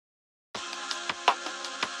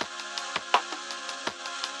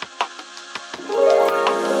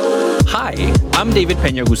Hi, I'm David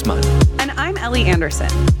Peña Guzman. And I'm Ellie Anderson.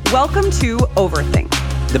 Welcome to Overthink,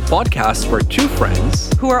 The podcast where two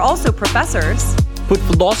friends who are also professors, put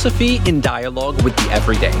philosophy in dialogue with the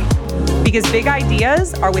everyday. Because big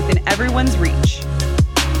ideas are within everyone's reach.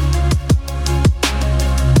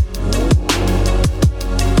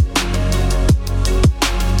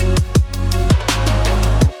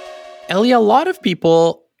 Ellie, a lot of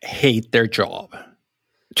people hate their job.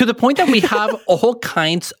 To the point that we have all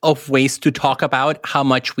kinds of ways to talk about how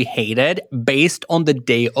much we hate it based on the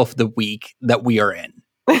day of the week that we are in.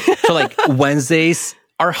 So like Wednesdays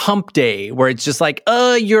are hump day, where it's just like,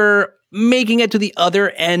 you're making it to the other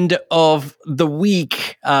end of the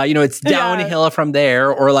week. It's downhill from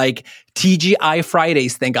there. Or like TGI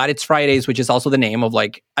Fridays. Thank God it's Fridays, which is also the name of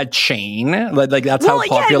like a chain. Like that's how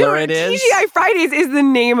popular it is. TGI Fridays is the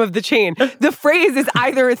name of the chain. The phrase is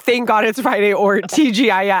either thank God it's Friday or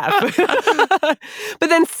TGIF. But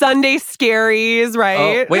then Sunday Scaries,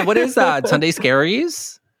 right? Oh, wait, what is that? Sunday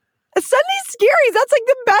Scaries? Sunday Scaries, that's like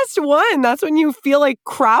the best one. That's when you feel like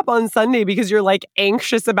crap on Sunday because you're like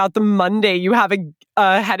anxious about the Monday you have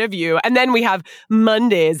ahead of you. And then we have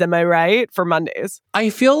Mondays, am I right? For Mondays. I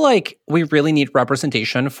feel like we really need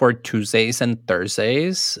representation for Tuesdays and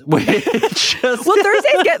Thursdays. Well,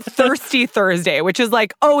 Thursdays get Thirsty Thursday, which is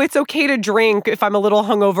like, it's okay to drink if I'm a little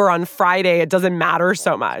hungover on Friday. It doesn't matter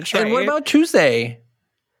so much, right? And what about Tuesday?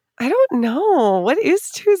 I don't know. What is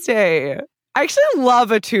Tuesday? I actually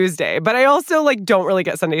love a Tuesday, but I also don't really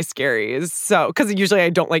get Sunday Scaries. So, because usually I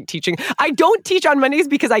don't like teaching. I don't teach on Mondays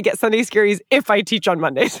because I get Sunday Scaries if I teach on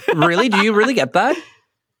Mondays. Really? Do you really get that?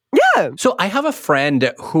 Yeah. So I have a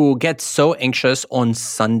friend who gets so anxious on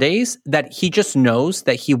Sundays that he just knows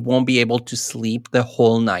that he won't be able to sleep the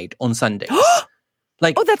whole night on Sundays.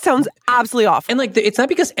 That sounds absolutely awful. And it's not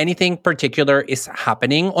because anything particular is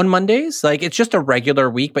happening on Mondays. It's just a regular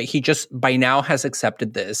week, but he just by now has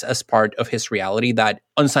accepted this as part of his reality that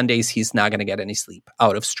on Sundays he's not going to get any sleep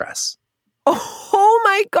out of stress. Oh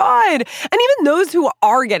my God. And even those who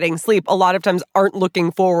are getting sleep a lot of times aren't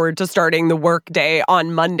looking forward to starting the workday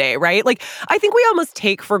on Monday, right? I think we almost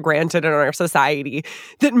take for granted in our society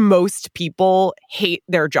that most people hate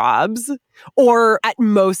their jobs or at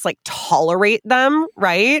most tolerate them,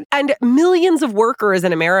 right? And millions of workers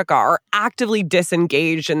in America are actively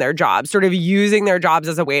disengaged in their jobs, sort of using their jobs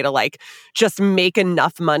as a way to just make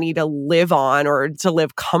enough money to live on or to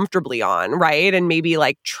live comfortably on, right? And maybe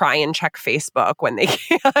try and check Facebook when they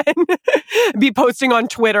can, be posting on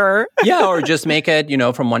Twitter. Yeah, or just make it,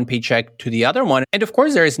 from one paycheck to the other one. And of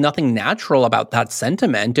course, there is nothing natural about that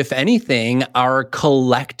sentiment. If anything, our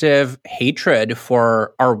collective hatred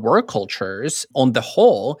for our work cultures on the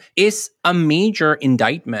whole is a major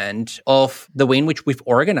indictment of the way in which we've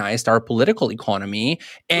organized our political economy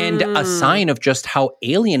and a sign of just how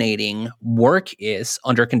alienating work is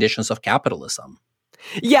under conditions of capitalism.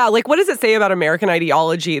 Yeah, what does it say about American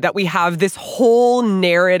ideology that we have this whole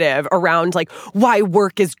narrative around why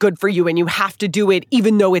work is good for you and you have to do it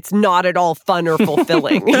even though it's not at all fun or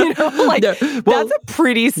fulfilling? That's a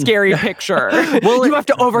pretty scary picture. You have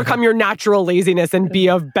to overcome your natural laziness and be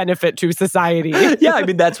of benefit to society. Yeah,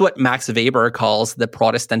 that's what Max Weber calls the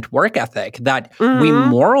Protestant work ethic, that we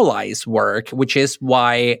moralize work, which is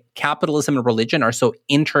why capitalism and religion are so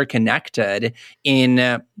interconnected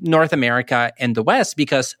in North America and the West,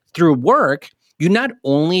 because through work, you not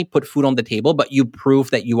only put food on the table, but you prove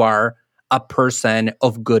that you are a person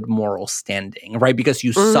of good moral standing, right? Because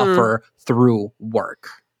you suffer through work.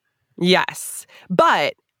 Yes,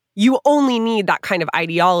 but you only need that kind of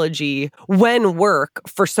ideology when work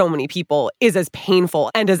for so many people is as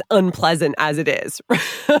painful and as unpleasant as it is.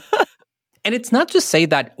 And it's not to say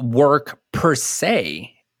that work per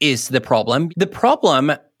se is the problem. The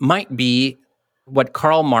problem might be what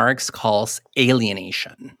Karl Marx calls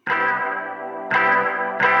alienation.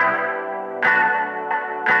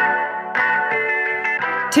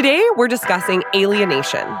 Today, we're discussing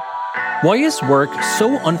alienation. Why is work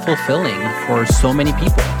so unfulfilling for so many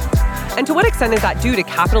people? And to what extent is that due to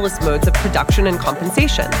capitalist modes of production and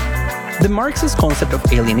compensation? The Marxist concept of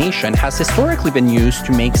alienation has historically been used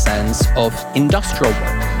to make sense of industrial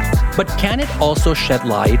work. But can it also shed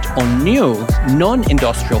light on new,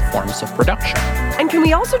 non-industrial forms of production? And can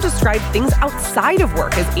we also describe things outside of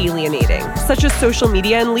work as alienating, such as social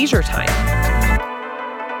media and leisure time?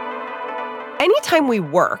 Anytime we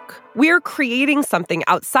work, we are creating something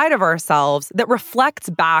outside of ourselves that reflects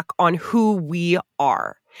back on who we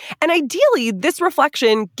are. And ideally, this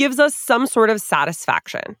reflection gives us some sort of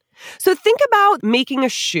satisfaction. So think about making a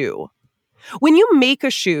shoe. When you make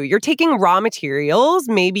a shoe, you're taking raw materials.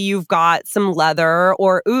 Maybe you've got some leather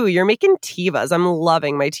or, you're making Tevas. I'm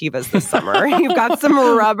loving my Tevas this summer. You've got some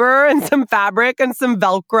rubber and some fabric and some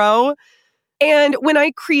Velcro. And when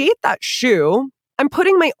I create that shoe, I'm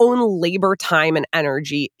putting my own labor, time, and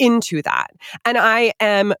energy into that. And I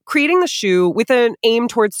am creating the shoe with an aim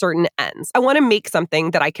towards certain ends. I want to make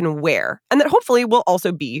something that I can wear and that hopefully will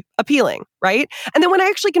also be appealing, right? And then when I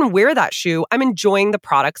actually can wear that shoe, I'm enjoying the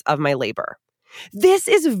products of my labor. This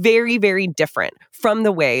is very, very different from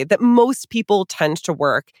the way that most people tend to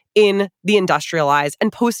work in the industrialized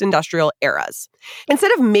and post-industrial eras.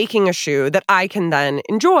 Instead of making a shoe that I can then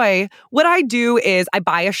enjoy, what I do is I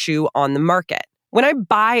buy a shoe on the market. When I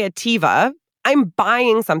buy a Teva, I'm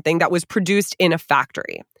buying something that was produced in a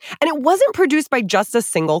factory. And it wasn't produced by just a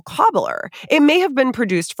single cobbler. It may have been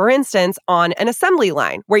produced, for instance, on an assembly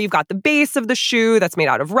line where you've got the base of the shoe that's made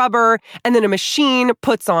out of rubber, and then a machine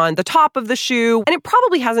puts on the top of the shoe. And it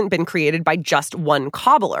probably hasn't been created by just one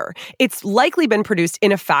cobbler. It's likely been produced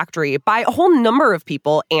in a factory by a whole number of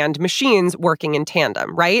people and machines working in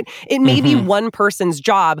tandem, right? It may be one person's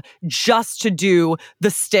job just to do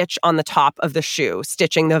the stitch on the top of the shoe,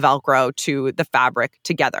 stitching the Velcro to the fabric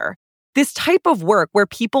together. This type of work where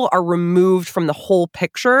people are removed from the whole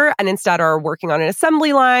picture and instead are working on an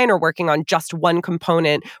assembly line or working on just one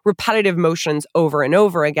component, repetitive motions over and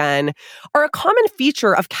over again, are a common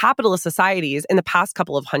feature of capitalist societies in the past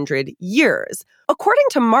couple of 100 years. According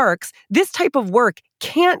to Marx, this type of work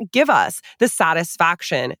can't give us the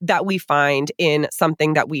satisfaction that we find in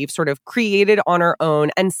something that we've sort of created on our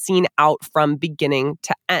own and seen out from beginning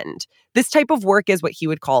to end. This type of work is what he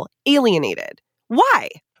would call alienated. Why?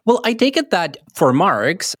 Well, I take it that for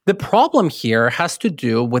Marx, the problem here has to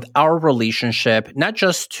do with our relationship, not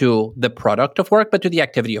just to the product of work, but to the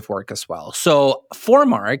activity of work as well. So for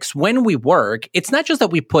Marx, when we work, it's not just that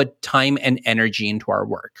we put time and energy into our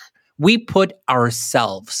work. We put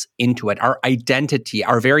ourselves into it. Our identity,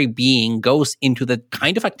 our very being goes into the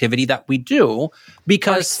kind of activity that we do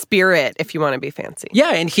because... Our spirit, if you want to be fancy.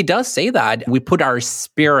 Yeah, and he does say that. We put our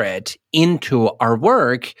spirit into our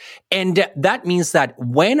work. And that means that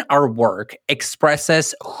when our work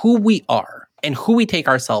expresses who we are and who we take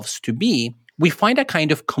ourselves to be, we find a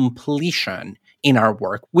kind of completion in our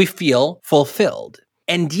work. We feel fulfilled.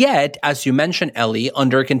 And yet, as you mentioned, Ellie,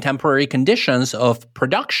 under contemporary conditions of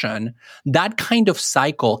production, that kind of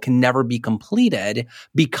cycle can never be completed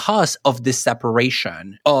because of this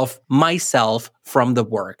separation of myself from the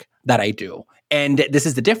work that I do. And this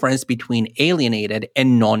is the difference between alienated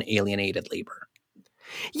and non-alienated labor.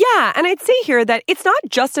 Yeah, and I'd say here that it's not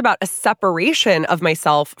just about a separation of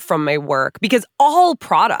myself from my work, because all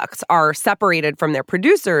products are separated from their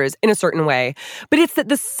producers in a certain way, but it's that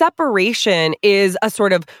the separation is a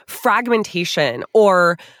sort of fragmentation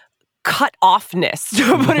or cut-offness,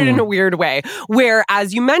 to put it in a weird way, where,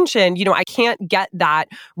 as you mentioned, I can't get that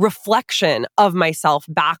reflection of myself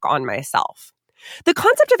back on myself. The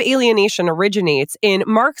concept of alienation originates in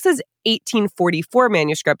Marx's 1844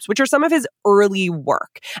 manuscripts, which are some of his early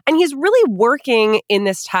work. And he's really working in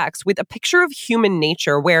this text with a picture of human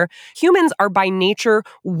nature where humans are by nature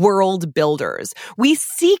world builders. We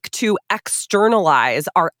seek to externalize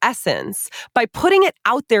our essence by putting it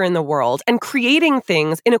out there in the world and creating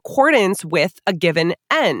things in accordance with a given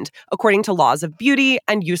end, according to laws of beauty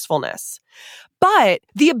and usefulness. But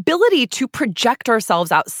the ability to project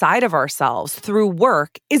ourselves outside of ourselves through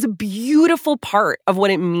work is a beautiful part of what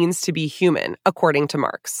it means to be human, according to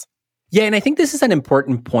Marx. Yeah, and I think this is an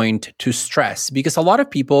important point to stress because a lot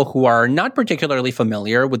of people who are not particularly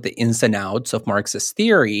familiar with the ins and outs of Marxist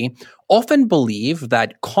theory often believe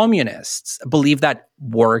that communists believe that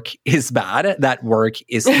work is bad, that work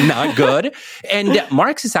is not good. And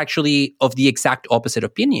Marx is actually of the exact opposite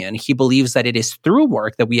opinion. He believes that it is through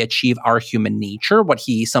work that we achieve our human nature, what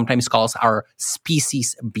he sometimes calls our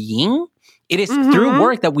species being. It is through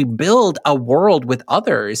work that we build a world with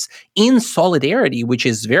others in solidarity, which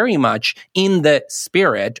is very much in the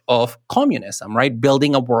spirit of communism, right?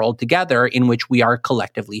 Building a world together in which we are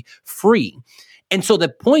collectively free. And so the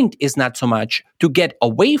point is not so much to get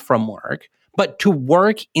away from work, but to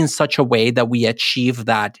work in such a way that we achieve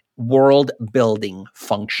that world building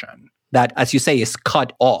function that, as you say, is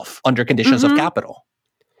cut off under conditions of capital.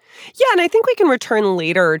 Yeah, and I think we can return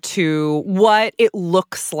later to what it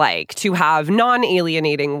looks like to have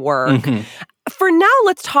non-alienating work. For now,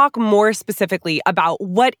 let's talk more specifically about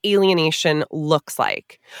what alienation looks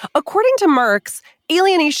like. According to Marx,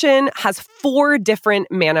 alienation has 4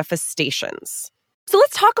 different manifestations. So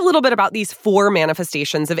let's talk a little bit about these 4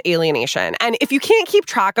 manifestations of alienation. And if you can't keep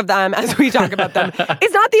track of them as we talk about them,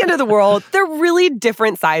 it's not the end of the world. They're really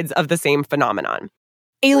different sides of the same phenomenon.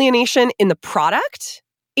 Alienation in the product,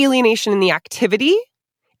 alienation in the activity,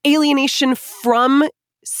 alienation from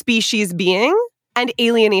species being, and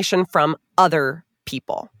alienation from other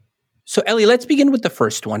people. So, Ellie, let's begin with the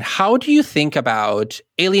first one. How do you think about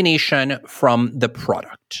alienation from the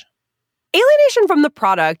product? Alienation from the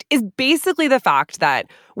product is basically the fact that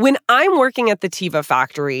when I'm working at the Teva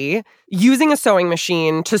factory, using a sewing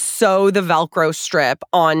machine to sew the Velcro strip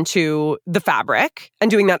onto the fabric and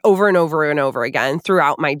doing that over and over and over again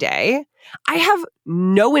throughout my day, I have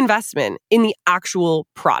no investment in the actual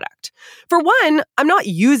product. For one, I'm not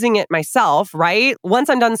using it myself, right? Once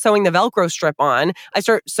I'm done sewing the Velcro strip on, I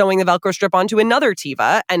start sewing the Velcro strip onto another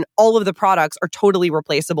Teva, and all of the products are totally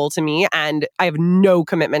replaceable to me, and I have no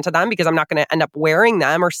commitment to them because I'm not going to end up wearing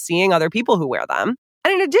them or seeing other people who wear them.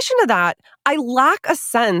 And in addition to that, I lack a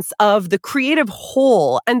sense of the creative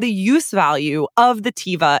whole and the use value of the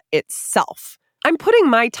Teva itself. I'm putting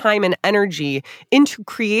my time and energy into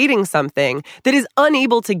creating something that is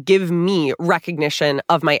unable to give me recognition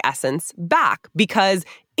of my essence back because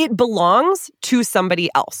it belongs to somebody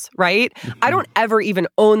else, right? Mm-hmm. I don't ever even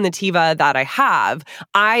own the Teva that I have.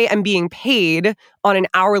 I am being paid on an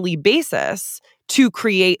hourly basis to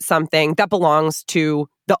create something that belongs to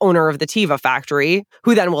the owner of the Teva factory,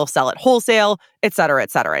 who then will sell it wholesale, et cetera,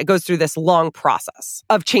 et cetera. It goes through this long process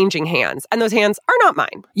of changing hands, and those hands are not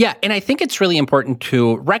mine. Yeah, and I think it's really important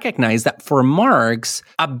to recognize that for Marx,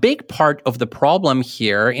 a big part of the problem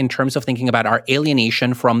here in terms of thinking about our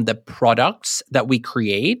alienation from the products that we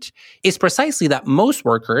create is precisely that most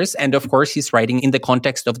workers, and of course he's writing in the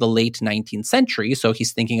context of the late 19th century, so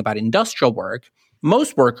he's thinking about industrial work,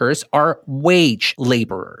 most workers are wage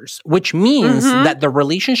laborers, which means that the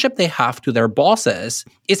relationship they have to their bosses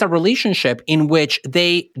is a relationship in which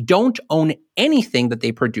they don't own anything that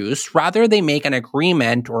they produce. Rather, they make an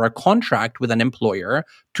agreement or a contract with an employer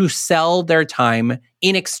to sell their time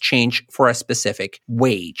in exchange for a specific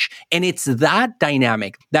wage. And it's that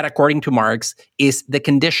dynamic that, according to Marx, is the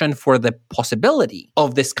condition for the possibility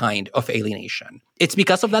of this kind of alienation. It's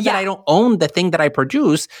because of that that I don't own the thing that I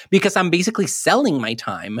produce because I'm basically selling my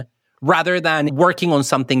time rather than working on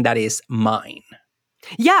something that is mine.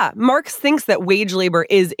 Yeah, Marx thinks that wage labor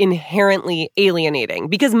is inherently alienating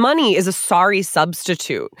because money is a sorry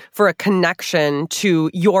substitute for a connection to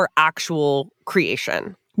your actual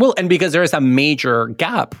creation. Well, and because there is a major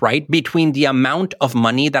gap, right, between the amount of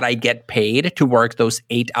money that I get paid to work those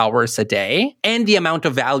 8 hours a day and the amount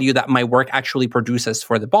of value that my work actually produces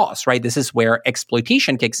for the boss, right? This is where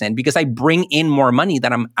exploitation kicks in because I bring in more money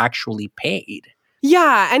than I'm actually paid.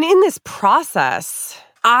 Yeah, and in this process,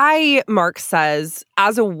 Marx says,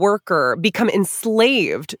 as a worker, become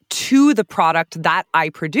enslaved to the product that I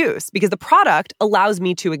produce because the product allows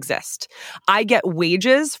me to exist. I get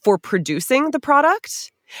wages for producing the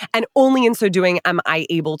product, and only in so doing am I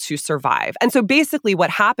able to survive. And so basically what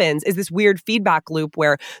happens is this weird feedback loop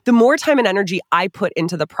where the more time and energy I put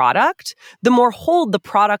into the product, the more hold the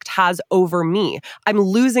product has over me. I'm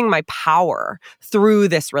losing my power through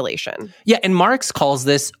this relation. Yeah, and Marx calls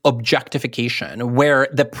this objectification, where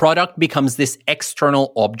the product becomes this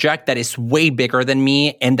external object that is way bigger than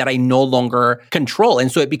me and that I no longer control. And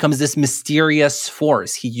so it becomes this mysterious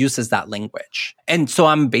force. He uses that language. And so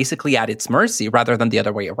I'm basically at its mercy rather than the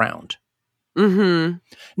other way around.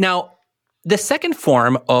 Now, the second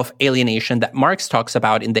form of alienation that Marx talks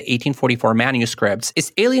about in the 1844 manuscripts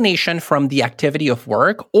is alienation from the activity of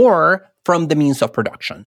work or from the means of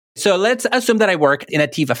production. So let's assume that I work in a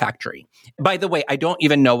Teva factory. By the way, I don't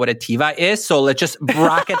even know what a Teva is, so let's just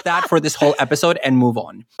bracket that for this whole episode and move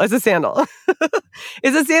on. It's a sandal.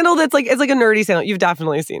 It's a sandal that's like, it's like a nerdy sandal. You've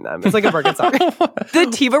definitely seen them. It's like a Birkenstock. The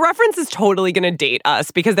Teva reference is totally going to date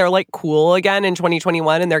us because they're like cool again in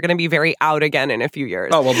 2021 and they're going to be very out again in a few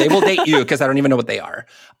years. Oh, well, they will date you because I don't even know what they are.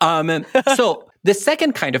 So the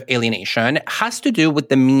second kind of alienation has to do with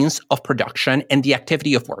the means of production and the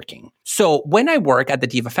activity of working. So when I work at the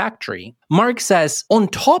Teva factory, Marx says, on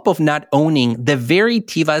top of not owning the very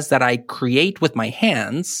Tevas that I create with my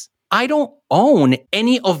hands, I don't own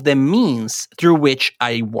any of the means through which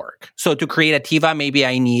I work. So to create a Teva, maybe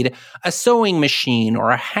I need a sewing machine or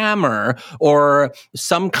a hammer or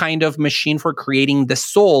some kind of machine for creating the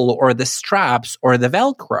sole or the straps or the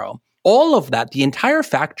Velcro. All of that, the entire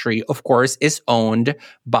factory, of course, is owned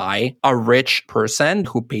by a rich person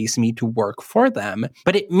who pays me to work for them.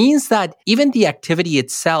 But it means that even the activity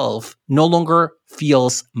itself no longer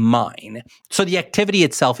feels mine. So the activity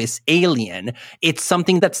itself is alien. It's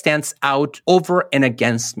something that stands out over and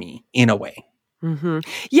against me in a way. Mm-hmm.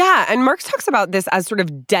 Yeah. And Marx talks about this as sort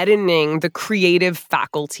of deadening the creative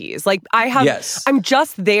faculties. Like I'm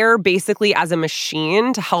just there basically as a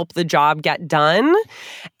machine to help the job get done.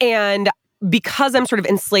 And because I'm sort of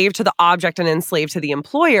enslaved to the object and enslaved to the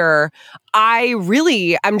employer, I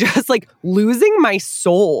really am just like losing my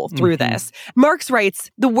soul through this. Marx writes,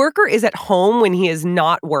 the worker is at home when he is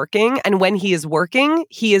not working, and when he is working,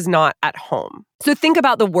 he is not at home. So think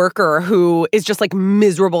about the worker who is just like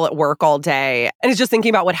miserable at work all day and is just thinking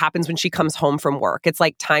about what happens when she comes home from work. It's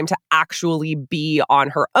like time to actually be on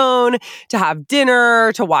her own, to have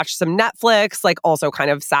dinner, to watch some Netflix. Like also kind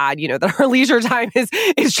of sad, that her leisure time is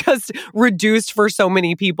just reduced for so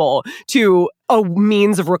many people to a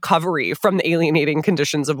means of recovery from the alienating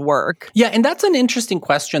conditions of work. Yeah, and that's an interesting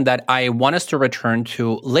question that I want us to return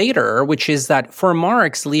to later, which is that for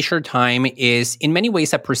Marx, leisure time is in many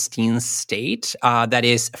ways a pristine state that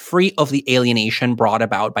is free of the alienation brought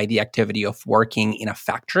about by the activity of working in a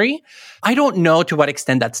factory. I don't know to what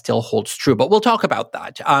extent that still holds true, but we'll talk about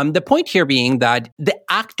that. The point here being that the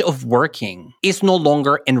act of working is no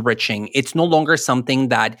longer enriching. It's no longer something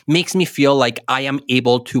that makes me feel like I am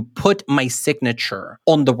able to put my signature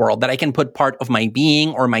on the world, that I can put part of my being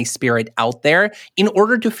or my spirit out there in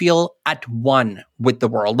order to feel at one with the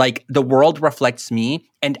world. Like the world reflects me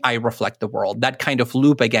and I reflect the world. That kind of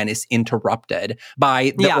loop again is interrupted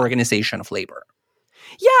by the organization of labor.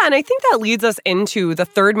 Yeah, and I think that leads us into the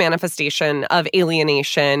third manifestation of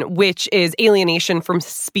alienation, which is alienation from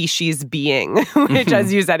species being, which,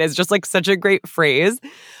 as you said, is just like such a great phrase.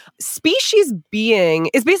 Species being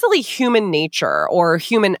is basically human nature or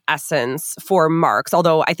human essence for Marx,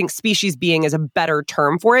 although I think species being is a better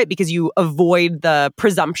term for it because you avoid the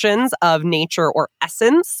presumptions of nature or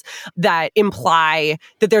essence that imply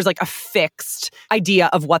that there's like a fixed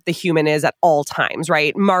idea of what the human is at all times,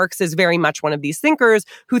 right? Marx is very much one of these thinkers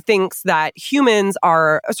who thinks that humans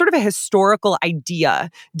are a sort of a historical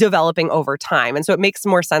idea developing over time. And so it makes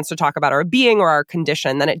more sense to talk about our being or our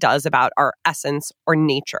condition than it does about our essence or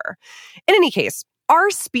nature. In any case, our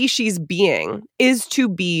species being is to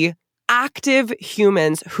be active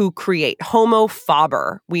humans who create. Homo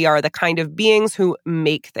faber. We are the kind of beings who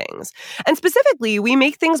make things. And specifically, we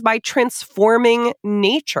make things by transforming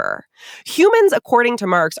nature. Humans, according to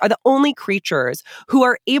Marx, are the only creatures who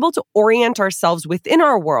are able to orient ourselves within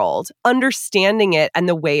our world, understanding it and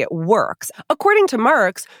the way it works. According to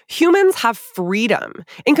Marx, humans have freedom.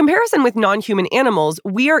 In comparison with non-human animals,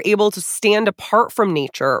 we are able to stand apart from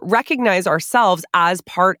nature, recognize ourselves as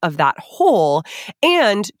part of that whole,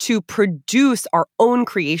 and to produce our own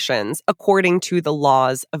creations according to the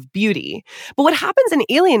laws of beauty. But what happens in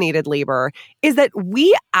alienated labor is that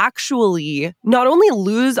we actually not only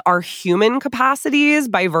lose our human capacities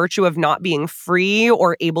by virtue of not being free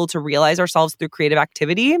or able to realize ourselves through creative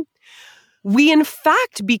activity, we in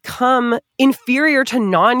fact become inferior to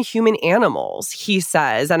non-human animals, he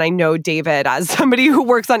says. And I know, David, as somebody who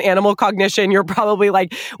works on animal cognition, you're probably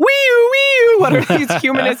like, wee-oo, what are these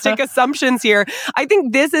humanistic assumptions here? I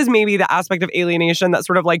think this is maybe the aspect of alienation that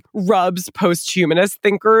sort of like rubs post-humanist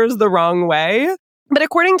thinkers the wrong way. But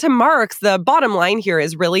according to Marx, the bottom line here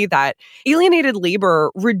is really that alienated labor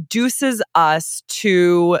reduces us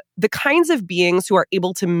to the kinds of beings who are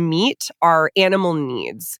able to meet our animal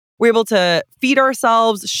needs. We're able to feed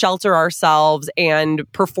ourselves, shelter ourselves, and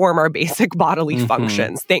perform our basic bodily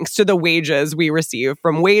functions thanks to the wages we receive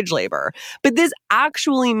from wage labor. But this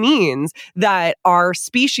actually means that our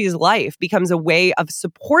species life becomes a way of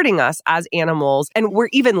supporting us as animals, and we're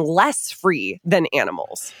even less free than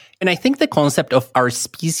animals. And I think the concept of our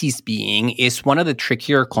species being is one of the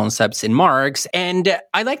trickier concepts in Marx. And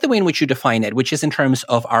I like the way in which you define it, which is in terms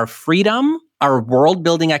of our freedom, our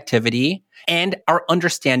world-building activity, and our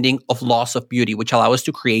understanding of laws of beauty, which allow us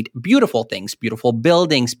to create beautiful things, beautiful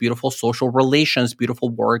buildings, beautiful social relations, beautiful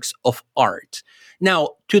works of art. Now,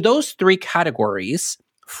 to those three categories,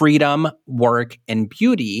 freedom, work, and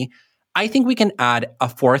beauty, I think we can add a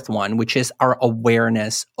fourth one, which is our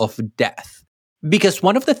awareness of death. Because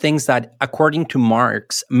one of the things that, according to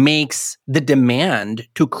Marx, makes the demand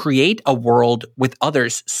to create a world with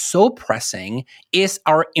others so pressing is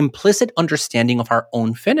our implicit understanding of our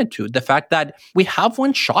own finitude. The fact that we have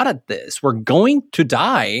one shot at this, we're going to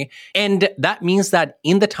die. And that means that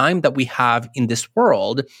in the time that we have in this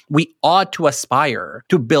world, we ought to aspire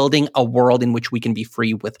to building a world in which we can be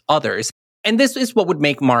free with others. And this is what would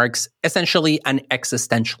make Marx essentially an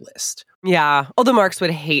existentialist. Yeah, although Marx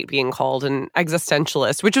would hate being called an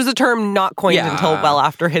existentialist, which was a term not coined until well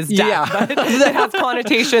after his death. But it has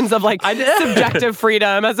connotations of like subjective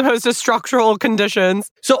freedom as opposed to structural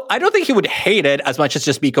conditions. So I don't think he would hate it as much as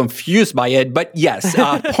just be confused by it. But yes,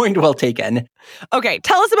 point well taken. Okay,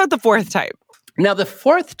 tell us about the fourth type. Now, the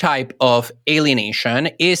fourth type of alienation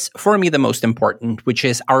is, for me, the most important, which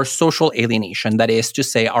is our social alienation. That is to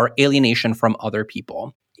say, our alienation from other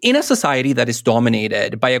people. In a society that is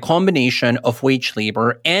dominated by a combination of wage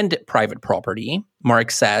labor and private property,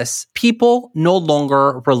 Marx says, people no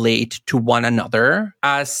longer relate to one another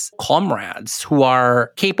as comrades who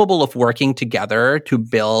are capable of working together to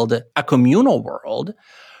build a communal world.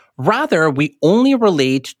 Rather, we only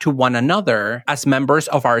relate to one another as members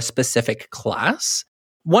of our specific class.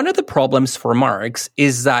 One of the problems for Marx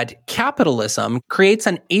is that capitalism creates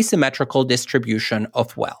an asymmetrical distribution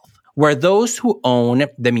of wealth, where those who own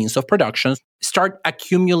the means of production start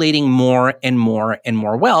accumulating more and more and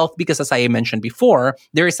more wealth because, as I mentioned before,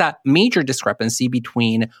 there is a major discrepancy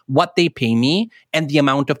between what they pay me and the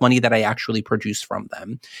amount of money that I actually produce from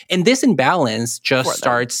them. And this imbalance just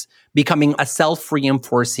starts becoming a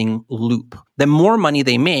self-reinforcing loop. The more money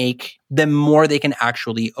they make, the more they can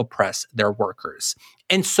actually oppress their workers.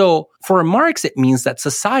 And so for Marx, it means that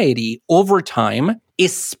society over time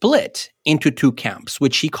is split into two camps,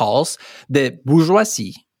 which he calls the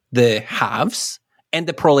bourgeoisie, the haves, and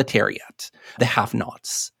the proletariat, the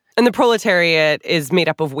have-nots. And the proletariat is made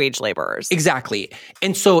up of wage laborers. Exactly.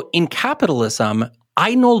 And so in capitalism,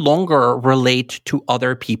 I no longer relate to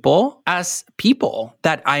other people as people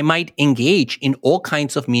that I might engage in all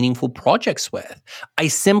kinds of meaningful projects with. I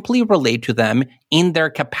simply relate to them in their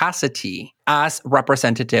capacity as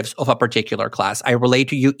representatives of a particular class. I relate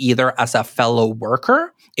to you either as a fellow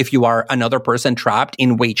worker, if you are another person trapped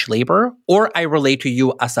in wage labor, or I relate to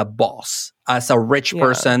you as a boss, as a rich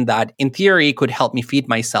person that in theory could help me feed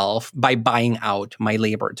myself by buying out my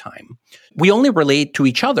labor time. We only relate to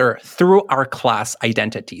each other through our class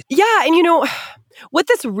identities. Yeah, and you know, what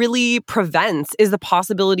this really prevents is the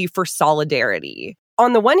possibility for solidarity.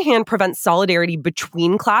 On the one hand, prevents solidarity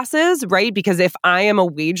between classes, right? Because if I am a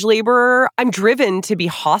wage laborer, I'm driven to be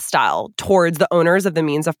hostile towards the owners of the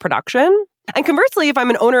means of production. And conversely, if I'm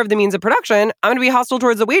an owner of the means of production, I'm going to be hostile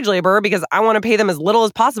towards the wage laborer because I want to pay them as little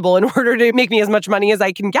as possible in order to make me as much money as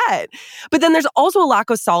I can get. But then there's also a lack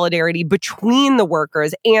of solidarity between the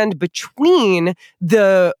workers and between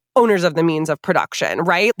the owners of the means of production,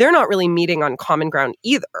 right? They're not really meeting on common ground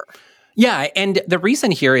either. Yeah, and the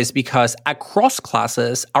reason here is because across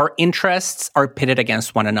classes, our interests are pitted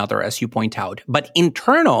against one another, as you point out. But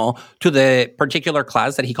internal to the particular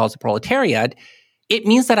class that he calls the proletariat, it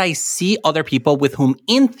means that I see other people with whom,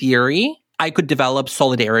 in theory, I could develop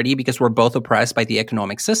solidarity because we're both oppressed by the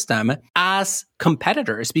economic system as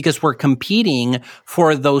competitors because we're competing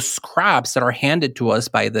for those scraps that are handed to us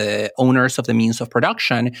by the owners of the means of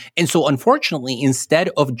production. And so unfortunately, instead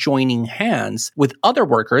of joining hands with other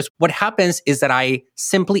workers, what happens is that I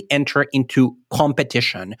simply enter into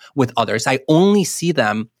competition with others. I only see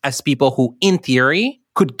them as people who, in theory,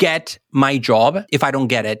 could get my job if I don't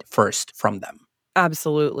get it first from them.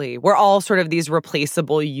 Absolutely. We're all sort of these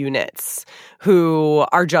replaceable units who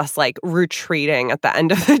are just like retreating at the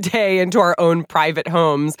end of the day into our own private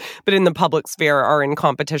homes, but in the public sphere are in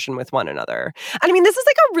competition with one another. And I mean, this is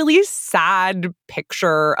like a really sad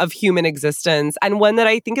picture of human existence and one that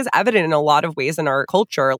I think is evident in a lot of ways in our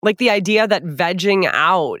culture. Like the idea that vegging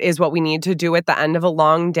out is what we need to do at the end of a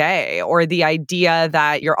long day, or the idea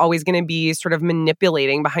that you're always going to be sort of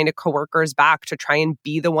manipulating behind a coworker's back to try and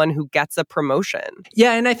be the one who gets a promotion.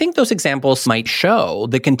 Yeah, and I think those examples might show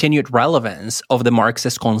the continued relevance of the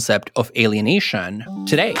Marxist concept of alienation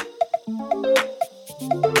today.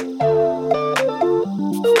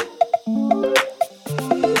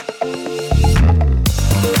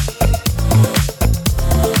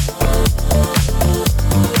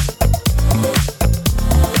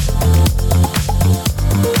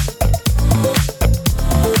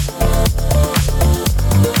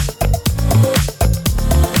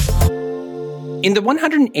 In the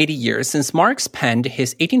 180 years since Marx penned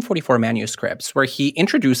his 1844 manuscripts, where he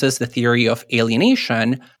introduces the theory of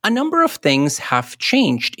alienation, a number of things have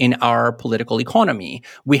changed in our political economy.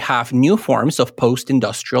 We have new forms of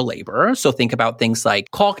post-industrial labor. So think about things like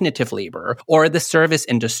cognitive labor or the service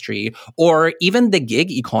industry or even the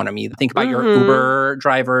gig economy. Think about your Uber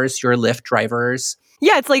drivers, your Lyft drivers.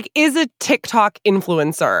 Yeah, it's like, is a TikTok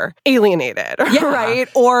influencer alienated, right?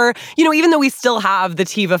 Or, even though we still have the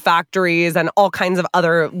Teva factories and all kinds of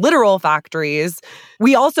other literal factories,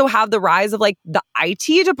 we also have the rise of like the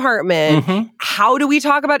IT department. Mm-hmm. How do we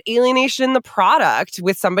talk about alienation in the product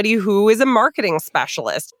with somebody who is a marketing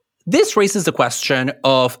specialist? This raises the question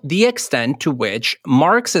of the extent to which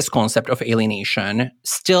Marx's concept of alienation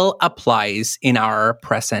still applies in our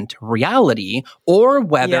present reality, or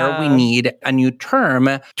whether we need a new term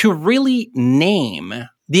to really name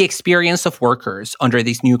the experience of workers under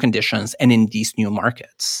these new conditions and in these new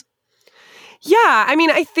markets. Yeah, I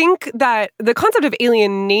mean, I think that the concept of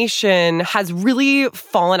alienation has really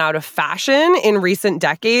fallen out of fashion in recent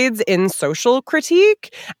decades in social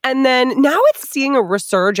critique. And then now it's seeing a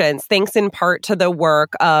resurgence, thanks in part to the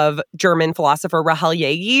work of German philosopher Rahel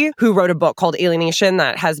Jaegi, who wrote a book called Alienation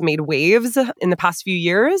that has made waves in the past few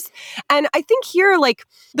years. And I think here, like,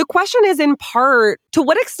 the question is in part, to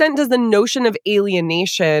what extent does the notion of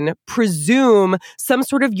alienation presume some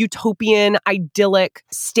sort of utopian, idyllic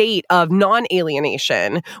state of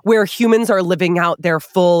non-alienation where humans are living out their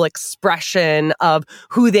full expression of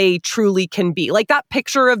who they truly can be? Like that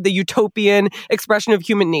picture of the utopian expression of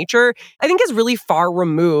human nature, I think is really far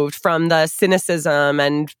removed from the cynicism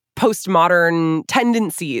and postmodern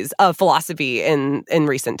tendencies of philosophy in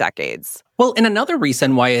recent decades. Well, and another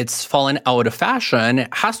reason why it's fallen out of fashion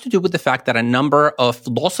has to do with the fact that a number of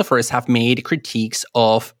philosophers have made critiques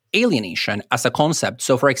of alienation as a concept.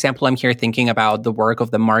 So, for example, I'm here thinking about the work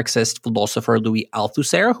of the Marxist philosopher Louis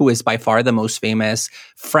Althusser, who is by far the most famous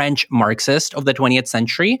French Marxist of the 20th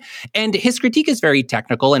century. And his critique is very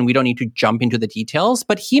technical, and we don't need to jump into the details,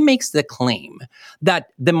 but he makes the claim that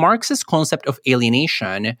the Marxist concept of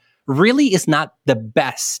alienation really is not the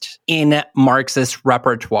best in Marxist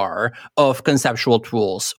repertoire of conceptual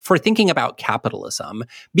tools for thinking about capitalism,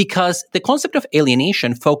 because the concept of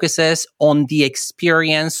alienation focuses on the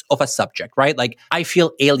experience of a subject, right? Like, I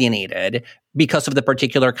feel alienated because of the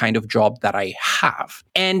particular kind of job that I have.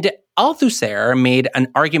 And Althusser made an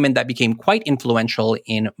argument that became quite influential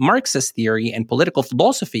in Marxist theory and political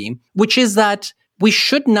philosophy, which is that we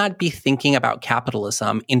should not be thinking about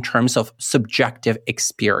capitalism in terms of subjective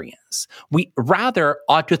experience. We rather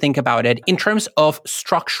ought to think about it in terms of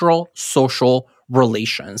structural social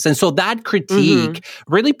relations. And so that critique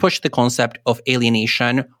really pushed the concept of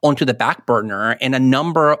alienation onto the back burner, and a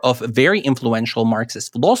number of very influential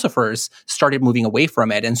Marxist philosophers started moving away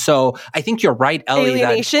from it. And so I think you're right, Ellie.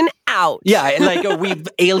 Alienation out. Yeah, like we've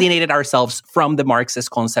alienated ourselves from the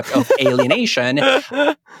Marxist concept of alienation.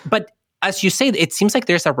 But as you say, it seems like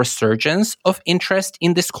there's a resurgence of interest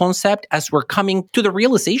in this concept as we're coming to the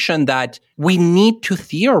realization that we need to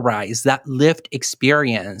theorize that lived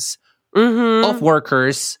experience of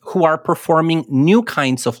workers who are performing new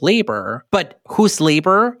kinds of labor, but whose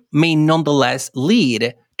labor may nonetheless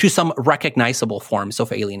lead to some recognizable forms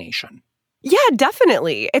of alienation. Yeah,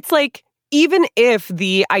 definitely. It's like, even if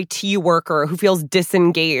the IT worker who feels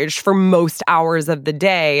disengaged for most hours of the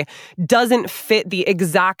day doesn't fit the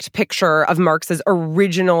exact picture of Marx's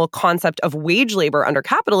original concept of wage labor under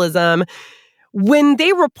capitalism, when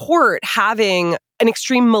they report having an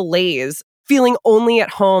extreme malaise, feeling only at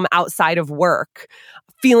home outside of work,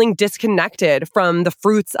 feeling disconnected from the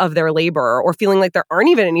fruits of their labor, or feeling like there aren't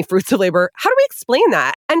even any fruits of labor, how do we explain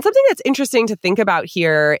that? And something that's interesting to think about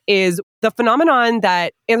here is the phenomenon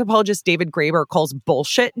that anthropologist David Graeber calls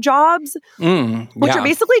bullshit jobs, which are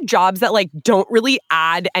basically jobs that like don't really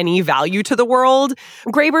add any value to the world.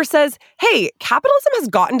 Graeber says, hey, capitalism has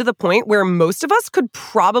gotten to the point where most of us could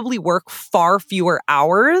probably work far fewer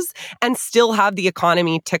hours and still have the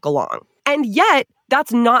economy tick along. And yet,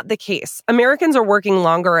 that's not the case. Americans are working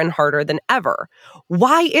longer and harder than ever.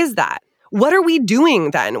 Why is that? What are we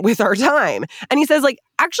doing then with our time? And he says, like,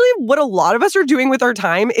 actually, what a lot of us are doing with our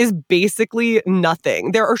time is basically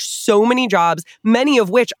nothing. There are so many jobs, many of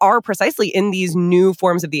which are precisely in these new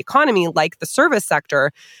forms of the economy, like the service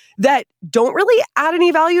sector, that don't really add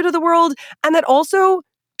any value to the world, and that also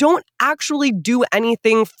don't actually do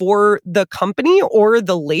anything for the company or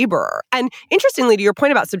the laborer. And interestingly, to your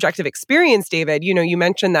point about subjective experience, David, you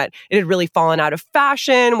mentioned that it had really fallen out of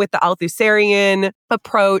fashion with the Althusserian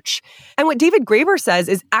approach. And what David Graeber says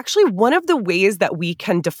is actually one of the ways that we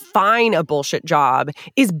can define a bullshit job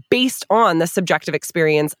is based on the subjective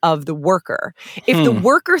experience of the worker. If the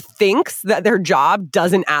worker thinks that their job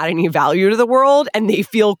doesn't add any value to the world and they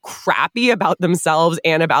feel crappy about themselves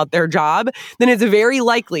and about their job, then it's very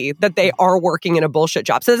likely that they are working in a bullshit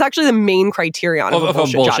job. So that's actually the main criterion of a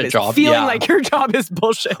bullshit job, is feeling like your job is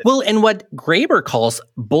bullshit. Well, and what Graeber calls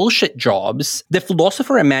bullshit jobs, the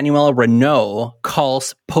philosopher Emmanuel Renaud calls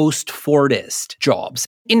calls post-Fordist jobs.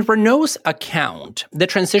 In Renault's account, the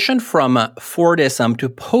transition from Fordism to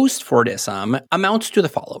post-Fordism amounts to the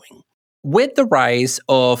following. With the rise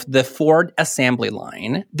of the Ford assembly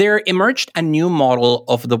line, there emerged a new model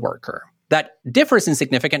of the worker that differs in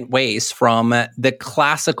significant ways from the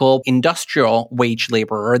classical industrial wage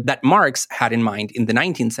laborer that Marx had in mind in the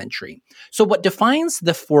 19th century. So what defines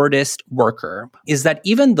the Fordist worker is that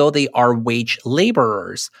even though they are wage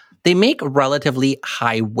laborers, they make relatively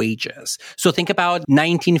high wages. So think about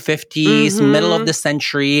 1950s, middle of the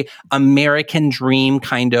century, American dream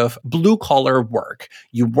kind of blue collar work.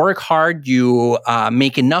 You work hard, you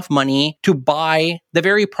make enough money to buy the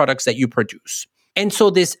very products that you produce. And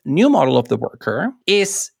so this new model of the worker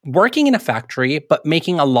is working in a factory, but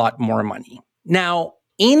making a lot more money. Now,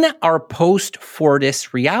 in our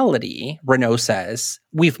post-Fordist reality, Renault says,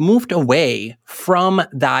 we've moved away from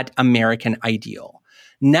that American ideal.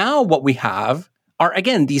 Now what we have are,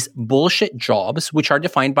 again, these bullshit jobs, which are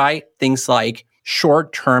defined by things like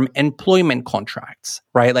short-term employment contracts,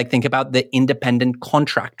 right? Like think about the independent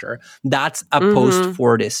contractor. That's a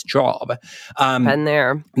post-Fordist job. Been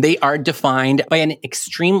there. They are defined by an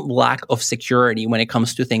extreme lack of security when it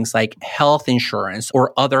comes to things like health insurance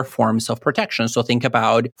or other forms of protection. So think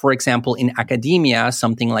about, for example, in academia,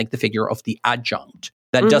 something like the figure of the adjunct.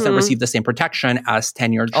 That doesn't receive the same protection as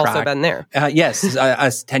tenured track. Also been there.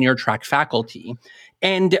 As tenured track faculty.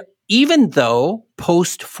 And even though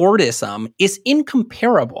post-Fordism is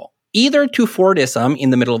incomparable either to Fordism in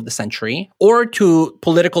the middle of the century or to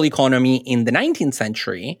political economy in the 19th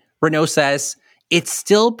century, Renault says it's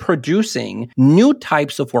still producing new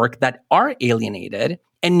types of work that are alienated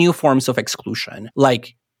and new forms of exclusion,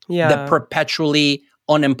 like the perpetually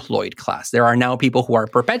unemployed class. There are now people who are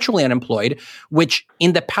perpetually unemployed, which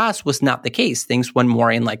in the past was not the case. Things went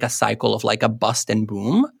more in like a cycle of like a bust and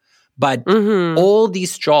boom. But all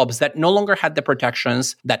these jobs that no longer had the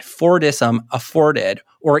protections that Fordism afforded,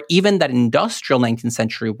 or even that industrial 19th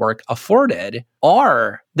century work afforded,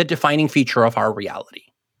 are the defining feature of our reality.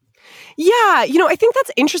 Yeah, I think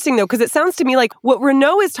that's interesting, though, because it sounds to me like what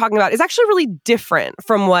Renault is talking about is actually really different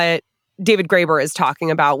from what David Graeber is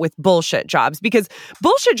talking about with bullshit jobs, because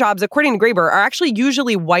bullshit jobs, according to Graeber, are actually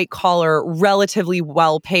usually white collar, relatively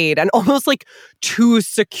well paid, and almost like too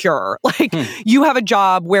secure. Like you have a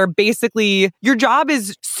job where basically your job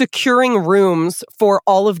is securing rooms for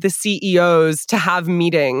all of the CEOs to have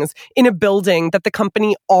meetings in a building that the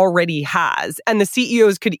company already has. And the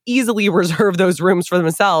CEOs could easily reserve those rooms for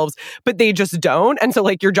themselves, but they just don't. And so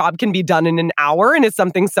like your job can be done in an hour and it's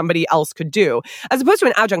something somebody else could do. As opposed to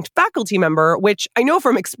an adjunct faculty member, which I know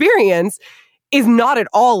from experience is not at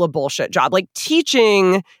all a bullshit job. Like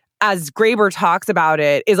teaching, as Graeber talks about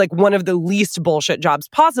it, is like one of the least bullshit jobs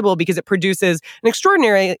possible because it produces an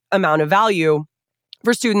extraordinary amount of value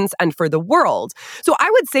for students and for the world. So I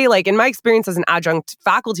would say, like, in my experience as an adjunct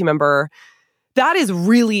faculty member, that is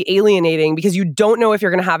really alienating because you don't know if you're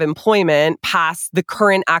going to have employment past the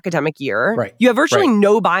current academic year. Right. You have virtually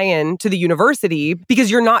no buy-in to the university because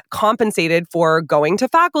you're not compensated for going to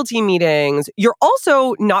faculty meetings. You're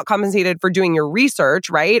also not compensated for doing your research,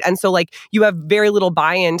 right? And so like you have very little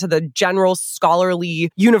buy-in to the general scholarly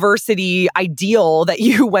university ideal that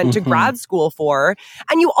you went to grad school for.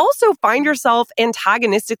 And you also find yourself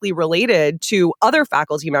antagonistically related to other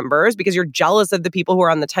faculty members because you're jealous of the people who are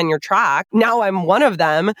on the tenure track. Now I'm one of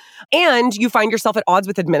them. And you find yourself at odds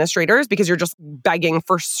with administrators because you're just begging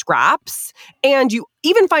for scraps. And you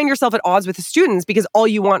even find yourself at odds with the students because all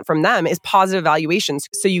you want from them is positive evaluations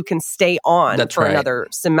so you can stay on for another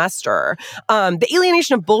semester. The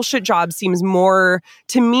alienation of bullshit jobs seems more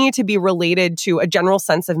to me to be related to a general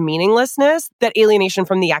sense of meaninglessness, that alienation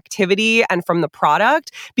from the activity and from the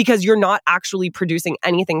product, because you're not actually producing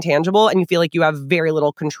anything tangible and you feel like you have very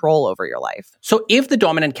little control over your life. So if the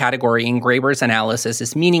dominant category in Graeber's analysis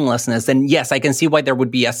is meaninglessness, then yes, I can see why there would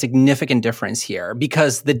be a significant difference here,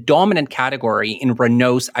 because the dominant category in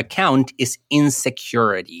Renault's account is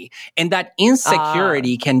insecurity. And that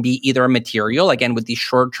insecurity can be either material, again, with these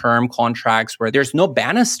short-term contracts where there's no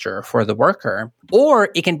banister for the worker, or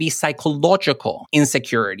it can be psychological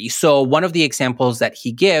insecurity. So one of the examples that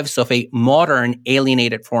he gives of a modern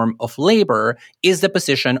alienated form of labor is the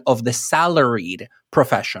position of the salaried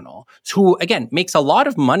professional, who, again, makes a lot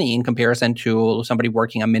of money in comparison to somebody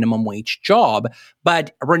working a minimum wage job.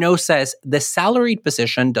 But Renault says the salaried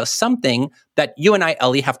position does something that you and I,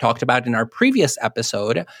 Ellie, have talked about in our previous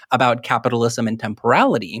episode about capitalism and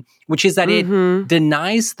temporality, which is that it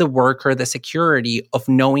denies the worker the security of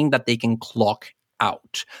knowing that they can clock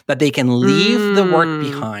out, that they can leave the work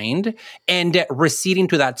behind and recede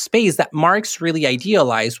into that space that Marx really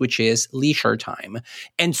idealized, which is leisure time.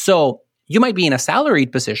 And so you might be in a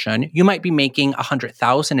salaried position, you might be making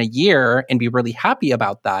 $100,000 a year and be really happy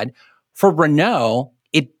about that. For Renaud,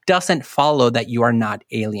 it doesn't follow that you are not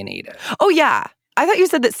alienated. Oh, yeah. I thought you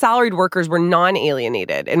said that salaried workers were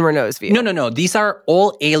non-alienated in Renaud's view. No. These are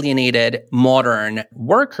all alienated modern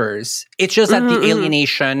workers. It's just that the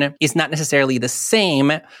alienation is not necessarily the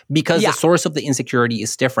same because the source of the insecurity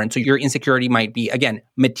is different. So your insecurity might be, again,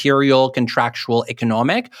 material, contractual,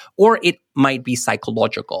 economic, or it might be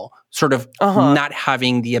psychological, sort of not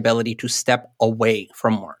having the ability to step away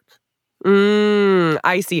from work.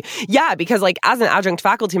 I see. Yeah, because like as an adjunct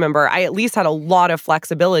faculty member, I at least had a lot of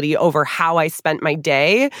flexibility over how I spent my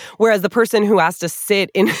day. Whereas the person who has to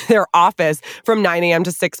sit in their office from 9 a.m.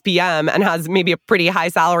 to 6 p.m. and has maybe a pretty high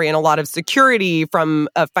salary and a lot of security from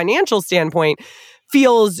a financial standpoint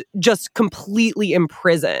feels just completely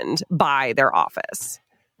imprisoned by their office.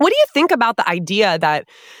 What do you think about the idea that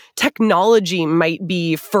technology might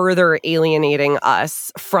be further alienating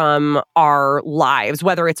us from our lives,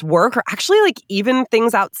 whether it's work or actually like even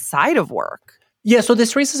things outside of work? Yeah, so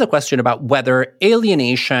this raises a question about whether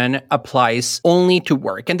alienation applies only to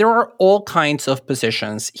work. And there are all kinds of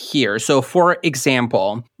positions here. So for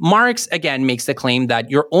example, Marx, again, makes the claim that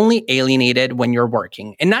you're only alienated when you're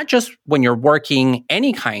working. And not just when you're working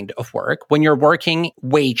any kind of work, when you're working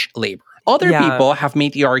wage labor. Other people have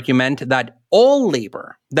made the argument that all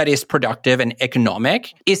labor that is productive and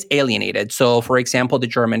economic is alienated. So, for example, the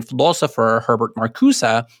German philosopher Herbert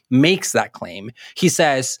Marcuse makes that claim. He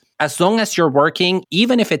says, as long as you're working,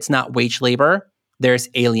 even if it's not wage labor, there's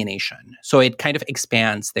alienation. So it kind of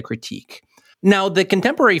expands the critique. Now, the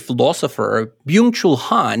contemporary philosopher Byung-Chul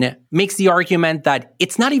Han makes the argument that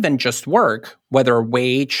it's not even just work, whether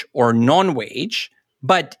wage or non-wage,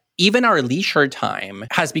 but even our leisure time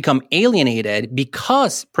has become alienated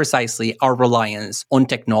because precisely our reliance on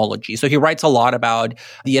technology. So he writes a lot about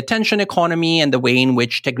the attention economy and the way in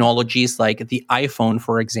which technologies like the iPhone,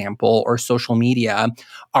 for example, or social media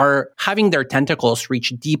are having their tentacles reach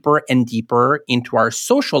deeper and deeper into our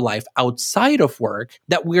social life outside of work,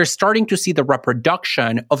 that we're starting to see the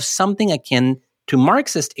reproduction of something akin to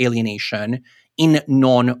Marxist alienation in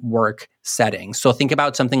non-work settings. So think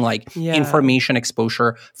about something like information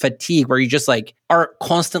exposure fatigue, where you just like are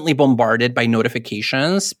constantly bombarded by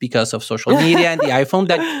notifications because of social media and the iPhone,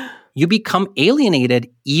 that you become alienated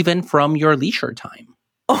even from your leisure time.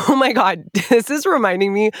 Oh my God, this is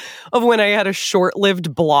reminding me of when I had a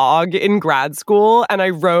short-lived blog in grad school and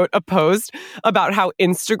I wrote a post about how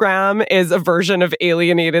Instagram is a version of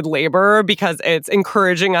alienated labor because it's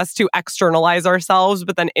encouraging us to externalize ourselves,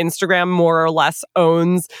 but then Instagram more or less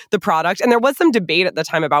owns the product. And there was some debate at the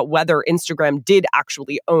time about whether Instagram did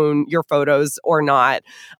actually own your photos or not.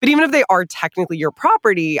 But even if they are technically your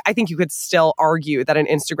property, I think you could still argue that an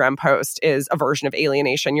Instagram post is a version of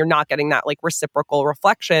alienation. You're not getting that like reciprocal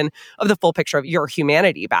reflection of the full picture of your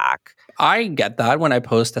humanity back. I get that when I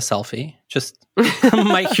post a selfie. Just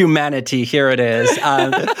my humanity, here it is.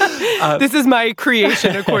 This is my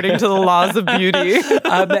creation according to the laws of beauty.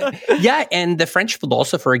 And the French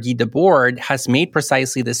philosopher Guy Debord has made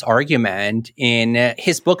precisely this argument in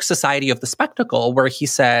his book Society of the Spectacle, where he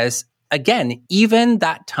says, again, even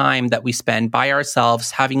that time that we spend by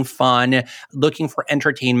ourselves, having fun, looking for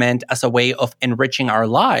entertainment as a way of enriching our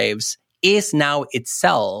lives, is now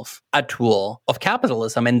itself a tool of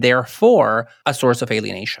capitalism and therefore a source of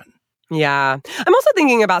alienation. Yeah. I'm also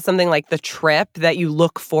thinking about something like the trip that you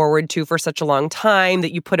look forward to for such a long time,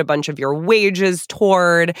 that you put a bunch of your wages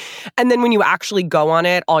toward. And then when you actually go on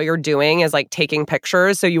it, all you're doing is like taking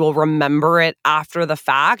pictures, so you will remember it after the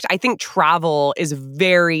fact. I think travel is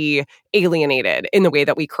very alienated in the way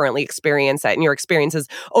that we currently experience it. And your experience is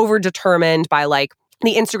overdetermined by like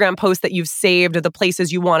the Instagram posts that you've saved of the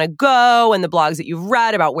places you want to go and the blogs that you've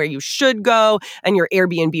read about where you should go and your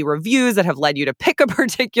Airbnb reviews that have led you to pick a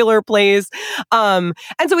particular place. And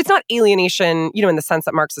so it's not alienation, in the sense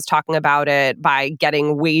that Marx is talking about it by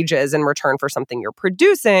getting wages in return for something you're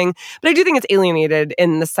producing. But I do think it's alienated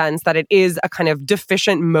in the sense that it is a kind of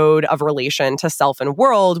deficient mode of relation to self and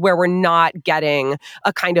world where we're not getting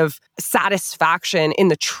a kind of satisfaction in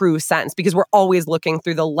the true sense because we're always looking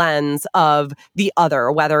through the lens of the other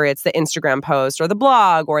other, whether it's the Instagram post or the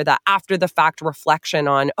blog or the after the fact reflection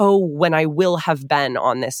on, oh, when I will have been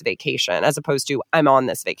on this vacation, as opposed to I'm on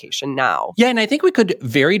this vacation now. Yeah, and I think we could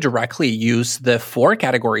very directly use the 4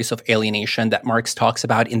 categories of alienation that Marx talks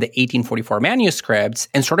about in the 1844 manuscripts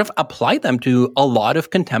and sort of apply them to a lot of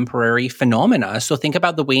contemporary phenomena. So think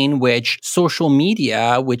about the way in which social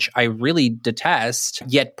media, which I really detest,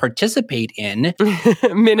 yet participate in.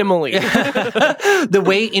 Minimally. The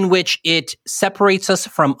way in which it separates us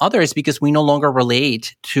from others because we no longer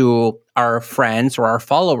relate to our friends or our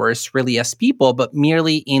followers really as people, but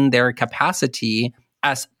merely in their capacity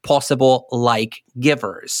as possible like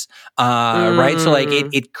givers, right? So like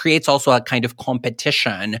it creates also a kind of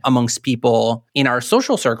competition amongst people in our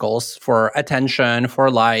social circles for attention, for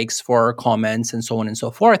likes, for comments, and so on and so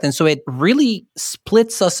forth. And so it really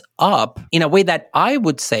splits us up in a way that I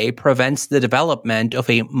would say prevents the development of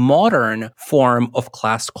a modern form of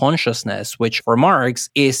class consciousness, which for Marx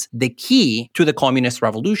is the key to the communist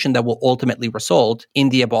revolution that will ultimately result in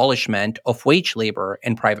the abolishment of wage labor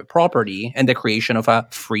and private property and the creation of a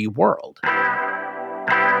free world.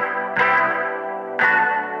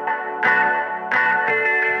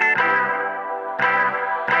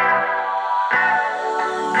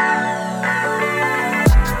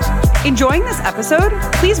 Enjoying this episode?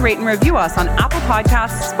 Please rate and review us on Apple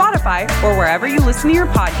Podcasts, Spotify, or wherever you listen to your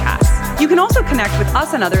podcasts. You can also connect with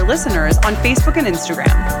us and other listeners on Facebook and Instagram.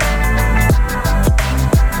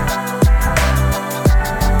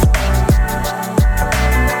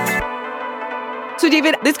 So,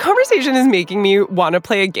 David, this conversation is making me want to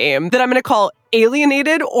play a game that I'm going to call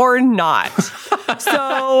Alienated or Not.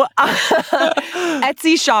 So,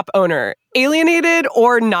 Etsy shop owner, alienated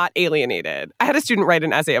or not alienated? I had a student write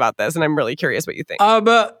an essay about this, and I'm really curious what you think.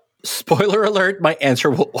 Spoiler alert, my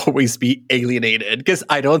answer will always be alienated because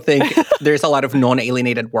I don't think there's a lot of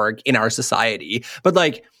non-alienated work in our society. But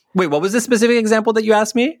like, wait, what was the specific example that you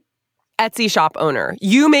asked me? Etsy shop owner.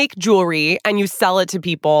 You make jewelry and you sell it to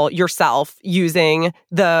people yourself using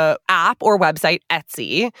the app or website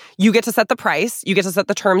Etsy. You get to set the price, you get to set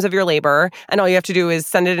the terms of your labor, and all you have to do is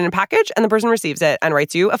send it in a package and the person receives it and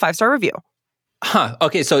writes you a 5-star review.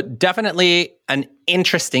 Okay, so definitely an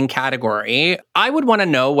interesting category. I would want to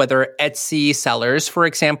know whether Etsy sellers, for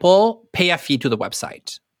example, pay a fee to the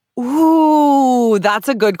website. Ooh, that's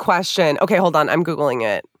a good question. Okay, hold on. I'm Googling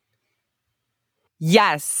it.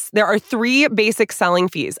 Yes, there are 3 basic selling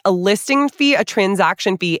fees: a listing fee, a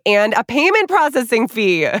transaction fee, and a payment processing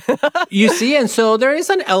fee. You see, and so there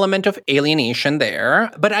is an element of alienation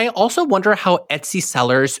there. But I also wonder how Etsy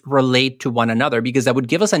sellers relate to one another, because that would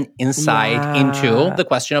give us an insight into the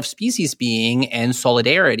question of species being and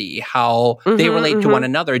solidarity, how they relate to one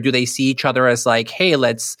another. Do they see each other as like, hey,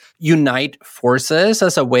 let's unite forces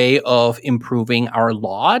as a way of improving our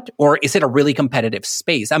lot? Or is it a really competitive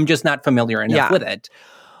space? I'm just not familiar enough with it.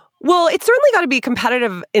 Well, it's certainly got to be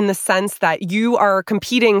competitive in the sense that you are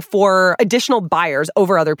competing for additional buyers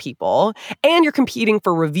over other people, and you're competing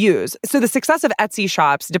for reviews. So the success of Etsy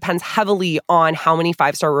shops depends heavily on how many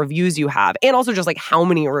 5-star reviews you have, and also just like how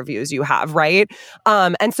many reviews you have, right?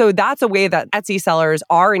 And so that's a way that Etsy sellers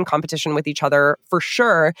are in competition with each other for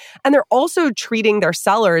sure. And they're also treating their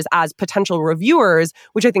sellers as potential reviewers,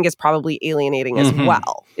 which I think is probably alienating as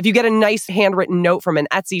well. If you get a nice handwritten note from an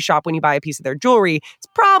Etsy shop when you buy a piece of their jewelry, it's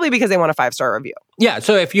probably because they want a 5-star review. Yeah.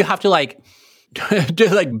 So if you have to like do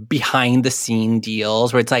like behind the scene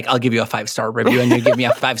deals where it's like, I'll give you a 5-star review and you give me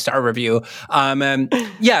a 5-star review.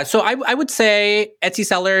 Yeah. So I would say Etsy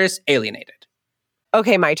sellers alienated.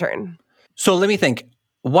 Okay. My turn. So let me think.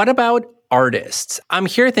 What about artists? I'm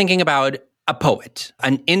here thinking about a poet,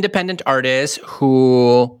 an independent artist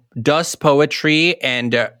who does poetry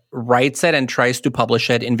and writes it and tries to publish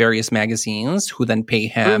it in various magazines, who then pay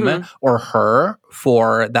him or her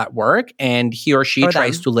for that work, and he or she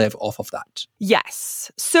tries to live off of that.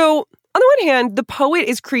 Yes. So on the one hand, the poet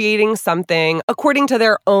is creating something according to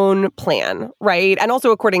their own plan, right? And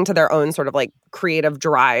also according to their own sort of like creative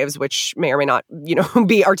drives, which may or may not,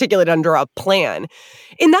 be articulated under a plan.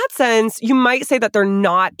 In that sense, you might say that they're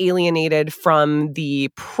not alienated from the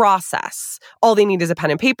process. All they need is a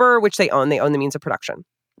pen and paper, which they own. They own the means of production.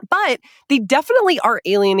 But they definitely are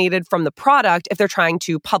alienated from the product if they're trying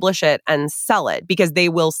to publish it and sell it, because they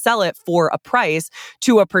will sell it for a price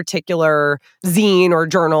to a particular zine or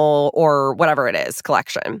journal or whatever it is,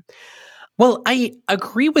 collection. Well, I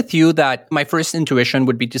agree with you that my first intuition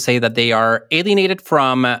would be to say that they are alienated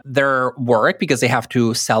from their work because they have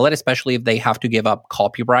to sell it, especially if they have to give up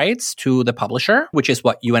copyrights to the publisher, which is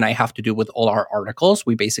what you and I have to do with all our articles.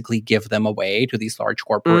 We basically give them away to these large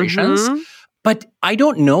corporations. But I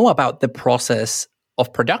don't know about the process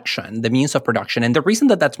of production, the means of production. And the reason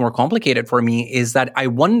that that's more complicated for me is that I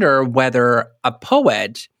wonder whether a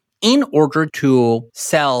poet, in order to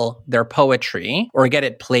sell their poetry or get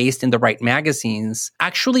it placed in the right magazines,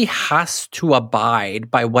 actually has to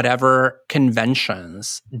abide by whatever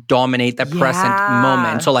conventions dominate the present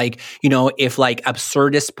moment. So like, if like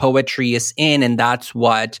absurdist poetry is in and that's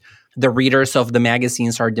what the readers of the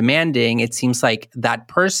magazines are demanding, it seems like that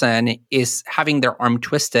person is having their arm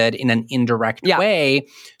twisted in an indirect way.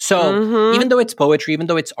 So even though it's poetry, even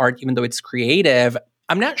though it's art, even though it's creative,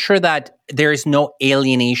 I'm not sure that there is no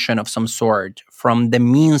alienation of some sort from the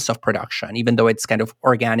means of production, even though it's kind of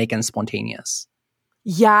organic and spontaneous.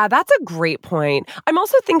 Yeah, that's a great point. I'm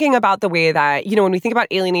also thinking about the way that, when we think about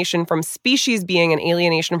alienation from species being an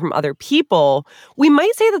alienation from other people, we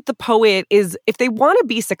might say that the poet is, if they want to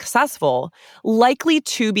be successful, likely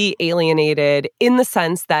to be alienated in the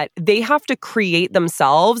sense that they have to create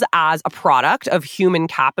themselves as a product of human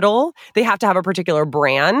capital. They have to have a particular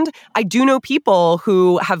brand. I do know people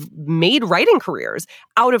who have made writing careers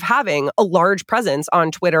out of having a large presence on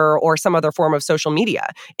Twitter or some other form of social media.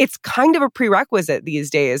 It's kind of a prerequisite these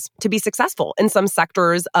days to be successful in some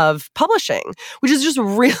sectors of publishing, which is just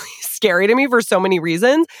really scary to me for so many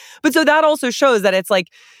reasons. But so that also shows that it's like,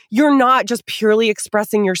 you're not just purely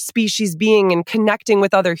expressing your species being and connecting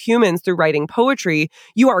with other humans through writing poetry.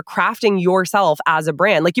 You are crafting yourself as a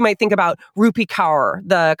brand. Like you might think about Rupi Kaur,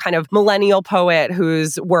 the kind of millennial poet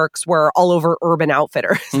whose works were all over Urban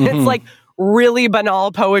Outfitters. It's like really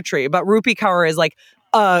banal poetry, but Rupi Kaur is like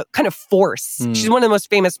a kind of force. She's one of the most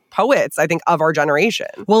famous poets, I think, of our generation.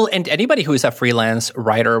 Well, and anybody who is a freelance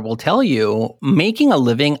writer will tell you, making a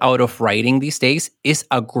living out of writing these days is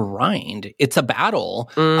a grind. It's a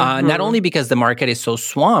battle, not only because the market is so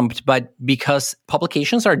swamped, but because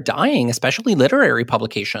publications are dying, especially literary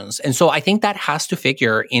publications. And so I think that has to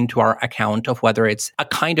figure into our account of whether it's a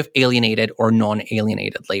kind of alienated or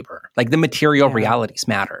non-alienated labor. Like the material realities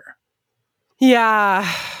matter. Yeah.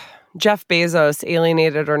 Jeff Bezos,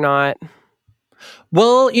 alienated or not?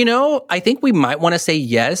 Well, I think we might want to say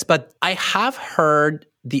yes, but I have heard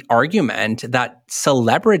the argument that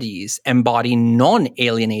celebrities embody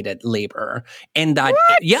non-alienated labor. And that,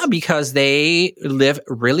 because they live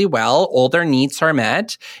really well, all their needs are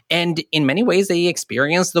met. And in many ways, they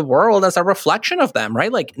experience the world as a reflection of them,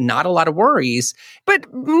 right? Like not a lot of worries. But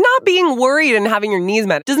not being worried and having your needs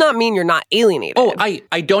met does not mean you're not alienated. Oh,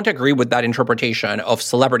 I don't agree with that interpretation of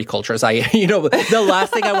celebrity cultures. The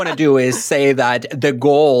last thing I want to do is say that the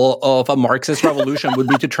goal of a Marxist revolution would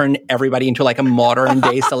be to turn everybody into like a modern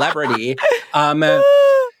day celebrity.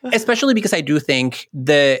 Especially because I do think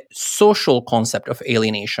the social concept of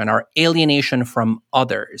alienation, or alienation from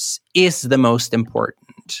others, is the most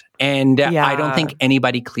important. And I don't think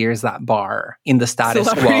anybody clears that bar in the status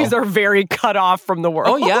quo. Celebrities are very cut off from the world.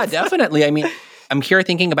 Oh, yeah, definitely. I mean, I'm here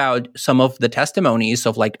thinking about some of the testimonies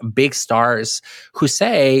of like big stars who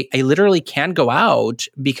say, I literally can't go out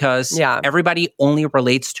because everybody only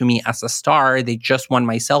relates to me as a star. They just want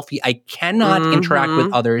my selfie. I cannot interact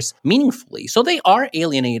with others meaningfully. So they are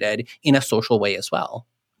alienated in a social way as well.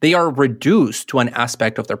 They are reduced to an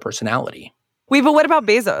aspect of their personality. Wait, but what about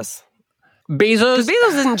Bezos? Bezos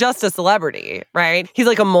isn't just a celebrity, right? He's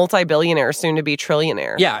like a multi-billionaire, soon to be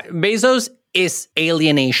trillionaire. Yeah, Bezos is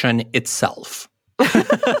alienation itself.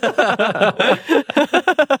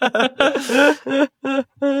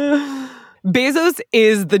 Bezos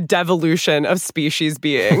is the devolution of species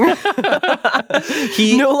being.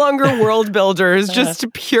 No longer world builders, just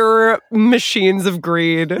pure machines of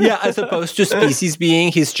greed. Yeah, as opposed to species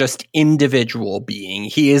being, he's just individual being.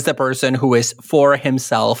 He is the person who is for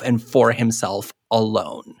himself and for himself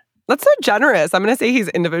alone. That's so generous. I'm going to say he's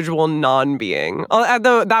individual non-being.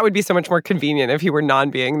 Although that would be so much more convenient if he were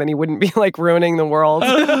non-being, then he wouldn't be like ruining the world.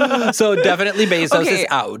 So definitely Bezos is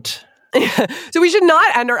out. So we should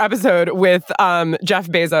not end our episode with Jeff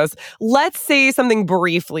Bezos. Let's say something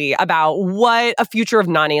briefly about what a future of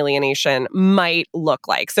non-alienation might look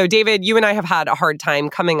like. So David, you and I have had a hard time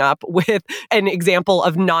coming up with an example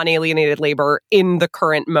of non-alienated labor in the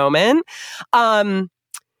current moment.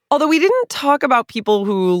 Although we didn't talk about people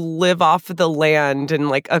who live off the land in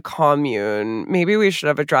like a commune. Maybe we should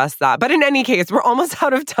have addressed that. But in any case, we're almost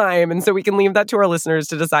out of time. And so we can leave that to our listeners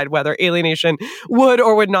to decide whether alienation would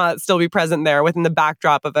or would not still be present there within the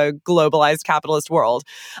backdrop of a globalized capitalist world.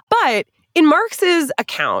 But in Marx's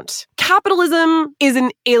account, capitalism is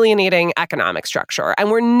an alienating economic structure, and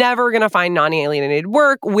we're never going to find non-alienated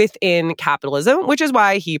work within capitalism, which is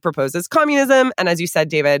why he proposes communism. And as you said,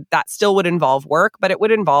 David, that still would involve work, but it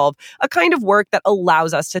would involve a kind of work that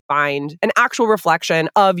allows us to find an actual reflection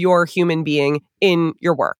of your human being in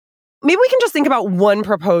your work. maybe we can just think about one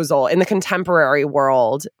proposal in the contemporary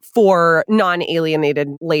world for non-alienated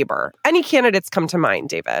labor. Any candidates come to mind,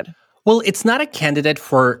 David? Well, it's not a candidate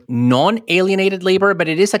for non-alienated labor, but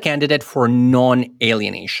it is a candidate for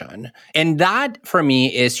non-alienation. And that, for me,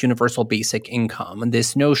 is universal basic income.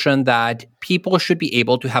 This notion that people should be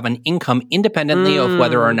able to have an income independently of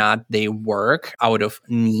whether or not they work out of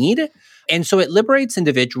need. And so it liberates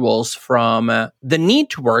individuals from the need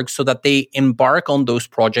to work so that they embark on those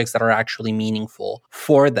projects that are actually meaningful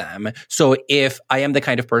for them. So if I am the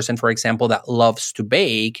kind of person, for example, that loves to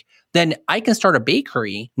bake, then I can start a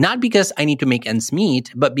bakery, not because I need to make ends meet,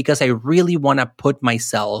 but because I really want to put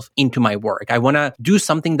myself into my work. I want to do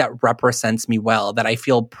something that represents me well, that I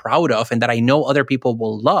feel proud of, and that I know other people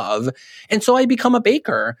will love. And so I become a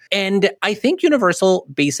baker. And I think universal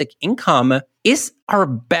basic income is our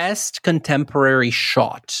best contemporary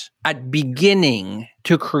shot at beginning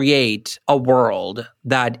to create a world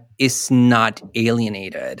that is not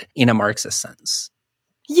alienated in a Marxist sense.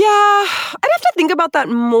 Yeah, I'd have to think about that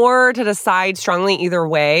more to decide strongly either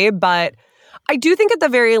way, but I do think at the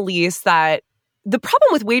very least that the problem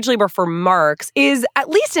with wage labor for Marx is, at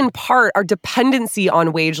least in part, our dependency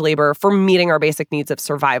on wage labor for meeting our basic needs of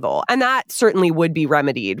survival. And that certainly would be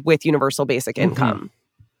remedied with universal basic income.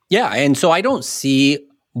 Yeah, and so I don't see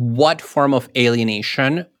what form of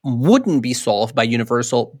alienation wouldn't be solved by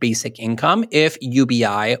universal basic income if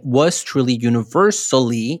UBI was truly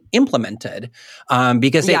universally implemented,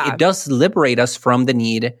 because it does liberate us from the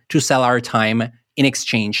need to sell our time in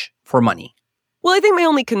exchange for money. Well, I think my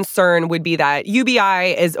only concern would be that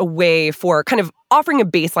UBI is a way for kind of offering a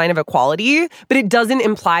baseline of equality, but it doesn't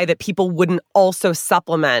imply that people wouldn't also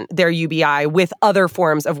supplement their UBI with other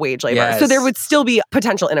forms of wage labor. Yes. So there would still be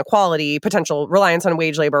potential inequality, potential reliance on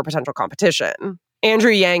wage labor, potential competition.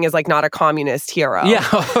 Andrew Yang is like not a communist hero. Yeah,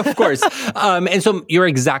 of course. And so you're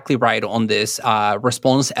exactly right on this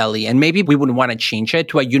response, Ellie. And maybe we would want to change it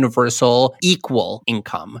to a universal equal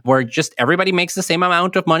income where just everybody makes the same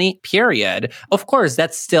amount of money, period. Of course,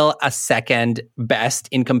 that's still a second best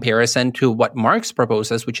in comparison to what Marx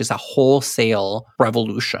proposes, which is a wholesale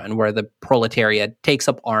revolution where the proletariat takes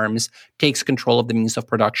up arms, takes control of the means of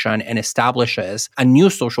production, and establishes a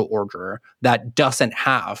new social order that doesn't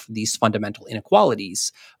have these fundamental inequalities.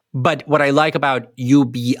 But what I like about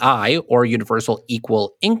UBI, or universal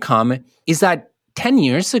equal income, is that 10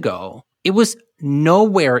 years ago, it was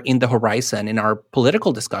nowhere in the horizon in our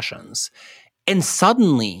political discussions. And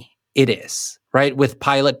suddenly it is, right? With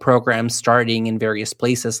pilot programs starting in various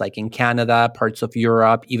places, like in Canada, parts of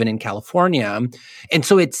Europe, even in California. And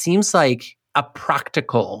so it seems like a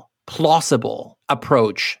practical, plausible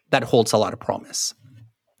approach that holds a lot of promise.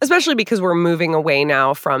 Especially because we're moving away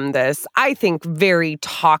now from this, I think, very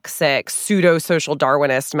toxic pseudo-social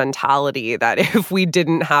Darwinist mentality that if we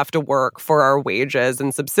didn't have to work for our wages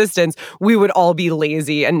and subsistence, we would all be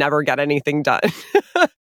lazy and never get anything done.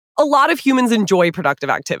 A lot of humans enjoy productive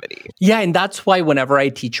activity. Yeah, and that's why whenever I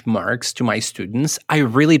teach Marx to my students, I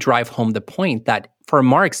really drive home the point that for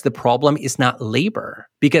Marx, the problem is not labor,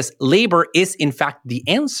 because labor is, in fact, the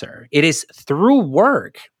answer. It is through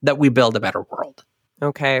work that we build a better world.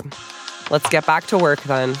 Okay, let's get back to work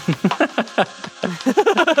then.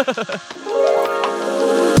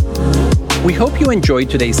 We hope you enjoyed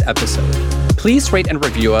today's episode. Please rate and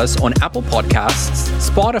review us on Apple Podcasts,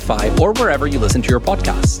 Spotify, or wherever you listen to your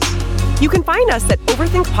podcasts. You can find us at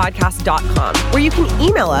overthinkpodcast.com, where you can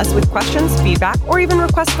email us with questions, feedback, or even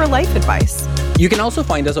requests for life advice. You can also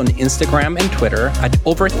find us on Instagram and Twitter at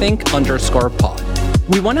overthink_pod.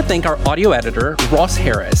 We want to thank our audio editor, Ross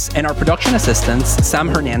Harris, and our production assistants, Sam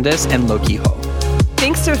Hernandez and Loki Ho.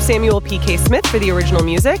 Thanks to Samuel P.K. Smith for the original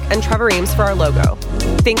music and Trevor Ames for our logo.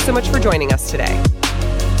 Thanks so much for joining us today.